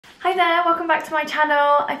Hi there, welcome back to my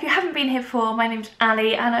channel. If you haven't been here before, my name's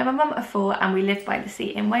Ali and I'm a mum of 4 and we live by the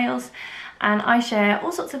sea in Wales, and I share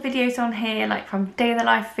all sorts of videos on here, like from day in the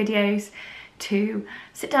life videos to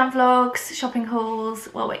sit down vlogs, shopping hauls,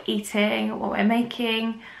 what we're eating, what we're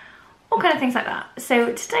making, all kind of things like that.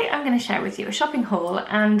 So today I'm going to share with you a shopping haul,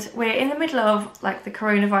 and we're in the middle of like the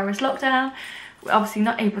coronavirus lockdown. We're obviously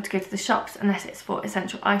not able to go to the shops unless it's for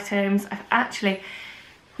essential items.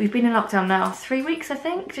 We've been in lockdown now 3 weeks, I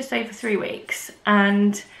think, just over 3 weeks,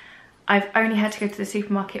 and I've only had to go to the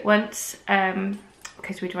supermarket once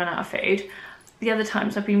because we'd run out of food. The other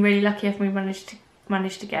times I've been really lucky. I've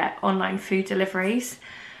managed to get online food deliveries,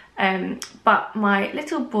 but my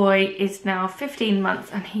little boy is now 15 months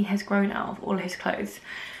and he has grown out of all his clothes,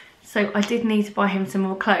 so I did need to buy him some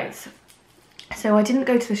more clothes. So I didn't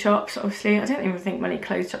go to the shops, obviously. I don't even think many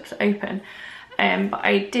clothes shops are open. But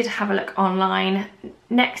I did have a look online.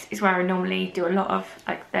 Next is where I normally do a lot of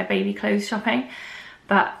like their baby clothes shopping,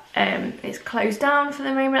 but it's closed down for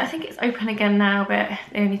the moment. I think it's open again now, but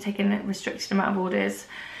they're only taking a restricted amount of orders.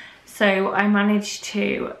 So I managed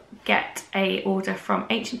to get a order from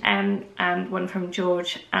H&M and one from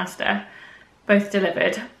George ASDA, both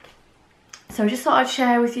delivered. So I just thought I'd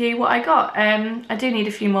share with you what I got. I do need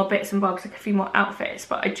a few more bits and bobs, like a few more outfits,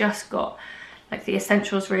 but I just got like the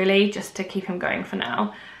essentials really, just to keep him going for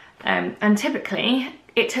now. And typically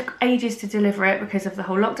it took ages to deliver it because of the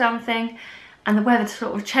whole lockdown thing, and the weather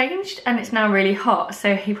sort of changed and it's now really hot,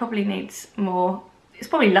 so he probably needs more. It's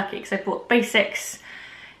probably lucky because I bought basics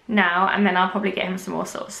now, and then I'll probably get him some more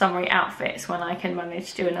sort of summery outfits when I can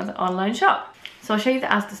manage to do another online shop. So I'll show you the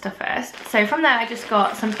Asda stuff first. So from there I just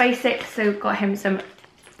got some basics, so got him some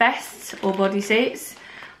vests or bodysuits.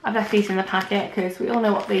 I've left these in the packet because we all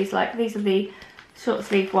know what these like. These are the short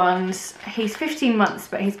sleeve ones. He's 15 months,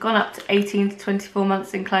 but he's gone up to 18 to 24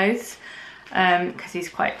 months in clothes because he's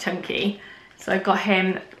quite chunky. So I got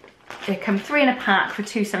him, they come 3 in a pack for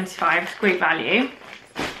 £2.75, great value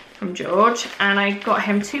from George. And I got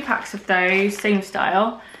him 2 packs of those, same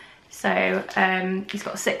style. So he's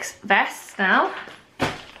got 6 vests now.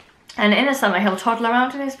 And in the summer he'll toddle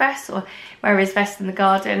around in his vests or wear his vest in the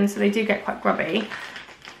garden, so they do get quite grubby.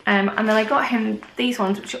 And then I got him these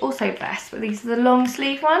ones, which are also vests, but these are the long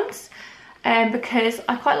sleeve ones, because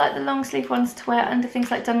I quite like the long sleeve ones to wear under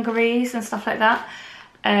things like dungarees and stuff like that.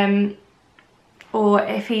 Or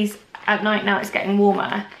if he's at night now, it's getting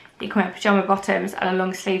warmer, he can wear pyjama bottoms and a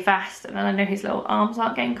long sleeve vest, and then I know his little arms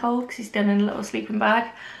aren't getting cold because he's done in a little sleeping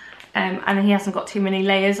bag, and then he hasn't got too many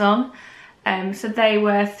layers on. So they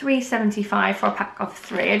were £3.75 for a pack of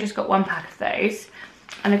 3. I just got 1 pack of those.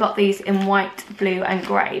 And I got these in white, blue and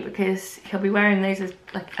grey because he'll be wearing those as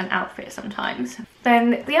like an outfit sometimes.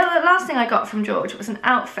 Then the last thing I got from George was an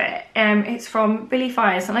outfit. It's from Billy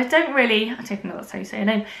Fires, and I don't think that's how you say her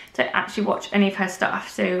name. I don't actually watch any of her stuff,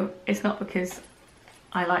 so it's not because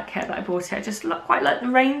I like her that I bought it. I just quite like the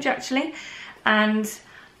range actually. And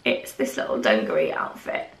it's this little dungaree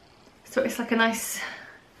outfit. So it's like a nice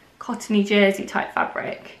cottony jersey type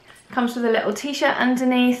fabric. Comes with a little t-shirt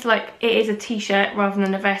underneath, like it is a t-shirt rather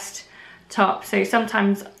than a vest top. So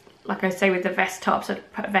sometimes, like I say with the vest tops,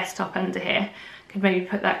 I'd put a vest top under here. Could maybe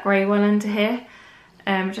put that grey one under here.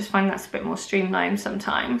 Just find that's a bit more streamlined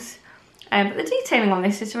sometimes. But the detailing on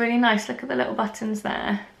this is really nice. Look at the little buttons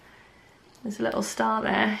there. There's a little star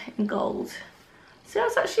there in gold. So I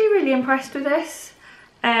was actually really impressed with this.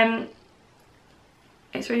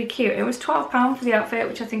 It's really cute. It was £12 for the outfit,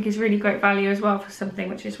 which I think is really great value as well for something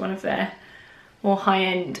which is one of their more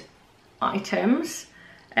high-end items.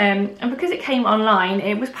 And because it came online,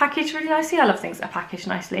 it was packaged really nicely. I love things that are packaged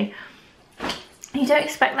nicely. You don't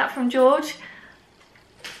expect that from George.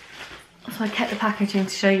 So I kept the packaging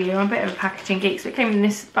to show you. I'm a bit of a packaging geek, so it came in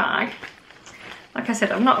this bag. Like I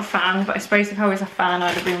said, I'm not a fan, but I suppose if I was a fan,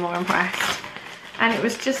 I'd have been more impressed. And it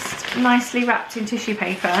was just nicely wrapped in tissue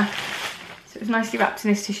paper. So it was nicely wrapped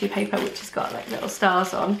in this tissue paper, which has got like little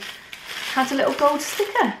stars on. Had a little gold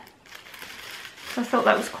sticker. So I thought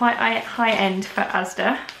that was quite high end for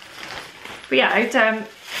Asda. But yeah,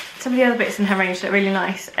 some of the other bits in her range look really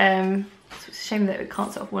nice. So it's a shame that we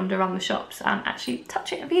can't sort of wander around the shops and actually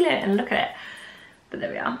touch it and feel it and look at it. But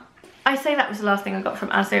there we are. I say that was the last thing I got from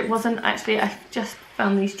Asda. It wasn't actually. I just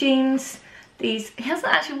found these jeans. He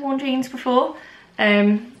hasn't actually worn jeans before.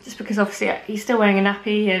 Just because obviously he's still wearing a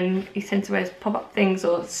nappy and he tends to wear pop-up things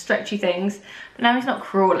or stretchy things, but now he's not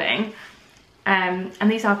crawling, and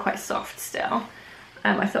these are quite soft still.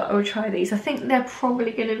 I thought I would try these. I think they're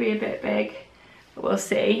probably going to be a bit big, but we'll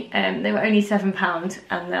see. They were only £7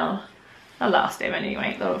 and they'll last him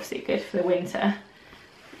anyway. They're obviously good for the winter.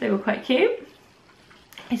 They were quite cute.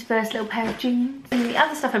 his first little pair of jeans. And the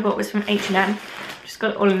other stuff I bought was from H&M. Just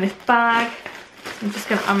got it all in this bag. So I'm just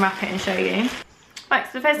going to unwrap it and show you.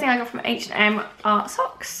 Right, so the first thing I got from H&M are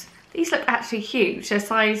socks. These look actually huge. They're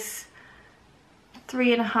size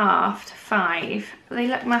 3.5 to 5. But they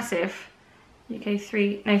look massive. UK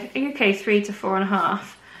 3 to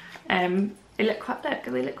 4.5. They look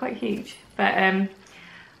quite huge. But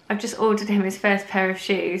I've just ordered him his first pair of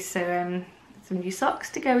shoes, so some new socks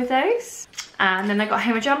to go with those. And then I got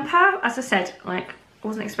him a jumper. As I said, like, I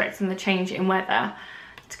wasn't expecting the change in weather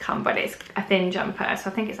to come, but it's a thin jumper, so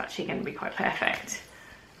I think it's actually going to be quite perfect.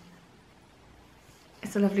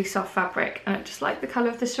 It's a lovely soft fabric, and I just like the colour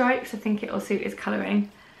of the stripes. I think it will suit his colouring.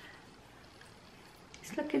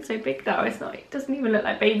 It's looking so big though, it's not, it doesn't even look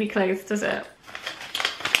like baby clothes, does it?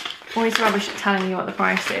 Always rubbish at telling you what the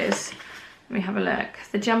price is. Let me have a look.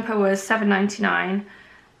 The jumper was £7.99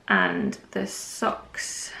 and the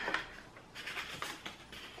socks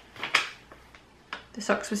were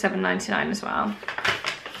 £7.99 as well.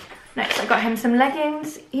 Next I got him some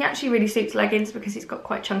leggings. He actually really suits leggings because he's got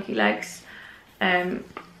quite chunky legs.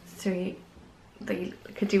 So they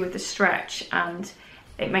could do with the stretch, and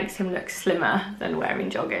it makes him look slimmer than wearing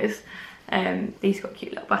joggers. These got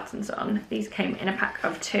cute little buttons on. These came in a pack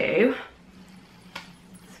of 2.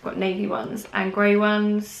 I've got navy ones and grey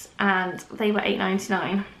ones, and they were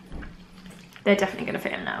 £8.99. They're definitely going to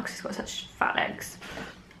fit him now because he's got such fat legs.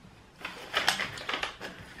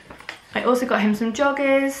 I also got him some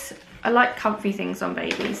joggers. I like comfy things on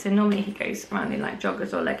babies, so normally he goes around in like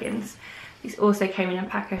joggers or leggings. These also came in a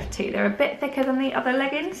pack of 2. They're a bit thicker than the other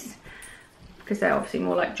leggings because they're obviously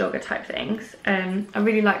more like jogger type things. I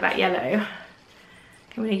really like that yellow.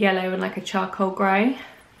 Came in a yellow and like a charcoal grey.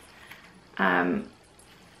 I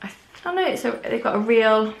don't know, they've got a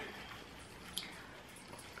real,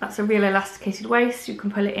 that's a real elasticated waist. You can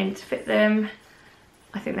pull it in to fit them.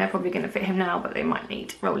 I think they're probably going to fit him now, but they might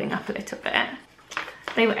need rolling up a little bit.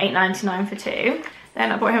 They were £8.99 for 2.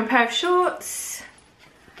 Then I bought him a pair of shorts.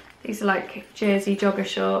 These are like jersey jogger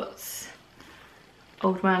shorts,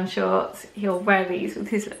 old man shorts. He'll wear these with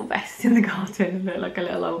his little vest in the garden and look like a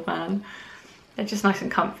little old man. They're just nice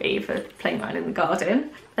and comfy for playing around in the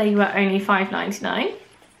garden. They were only £5.99.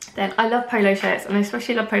 Then I love polo shirts, and I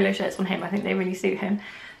especially love polo shirts on him. I think they really suit him.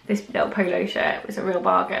 This little polo shirt was a real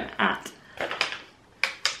bargain at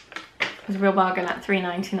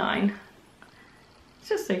 £3.99. It's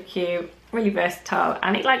just so cute, really versatile,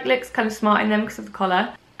 and it like looks kind of smart in them because of the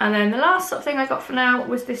collar. And then the last sort of thing I got for now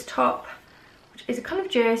was this top, which is a kind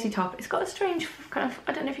of jersey top. It's got a strange kind of,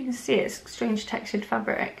 I don't know if you can see it, it's strange textured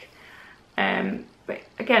fabric. But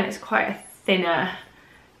again, it's quite a thinner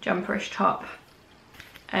jumperish top.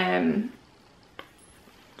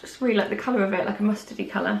 Just really like the colour of it, like a mustardy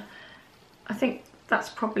colour. I think that's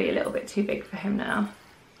probably a little bit too big for him now.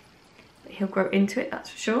 But he'll grow into it, that's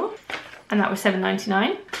for sure. And that was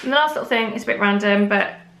 £7.99. And the last little thing is a bit random,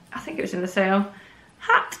 but I think it was in the sale.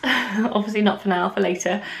 Hat, obviously not for now, for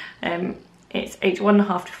later. It's age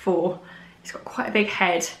 1.5 to 4. It's got quite a big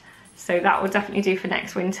head, so that will definitely do for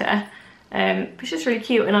next winter. It's just really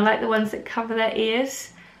cute, and I like the ones that cover their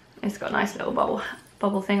ears. It's got a nice little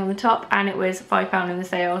bubble thing on the top, and it was £5 in the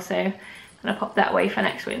sale, so I'm gonna pop that away for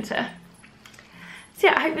next winter. So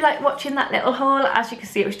yeah, I hope you like watching that little haul. As you can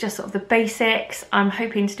see, it was just sort of the basics. I'm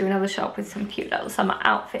hoping to do another shop with some cute little summer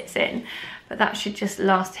outfits in, but that should just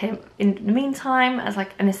last him in the meantime as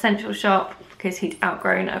like an essential shop because he'd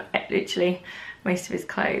outgrown literally most of his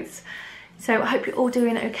clothes. So I hope you're all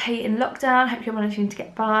doing okay in lockdown. Hope you're managing to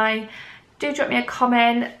get by. Do drop me a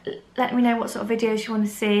comment. Let me know what sort of videos you want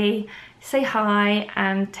to see. Say hi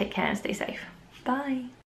and take care and stay safe. Bye.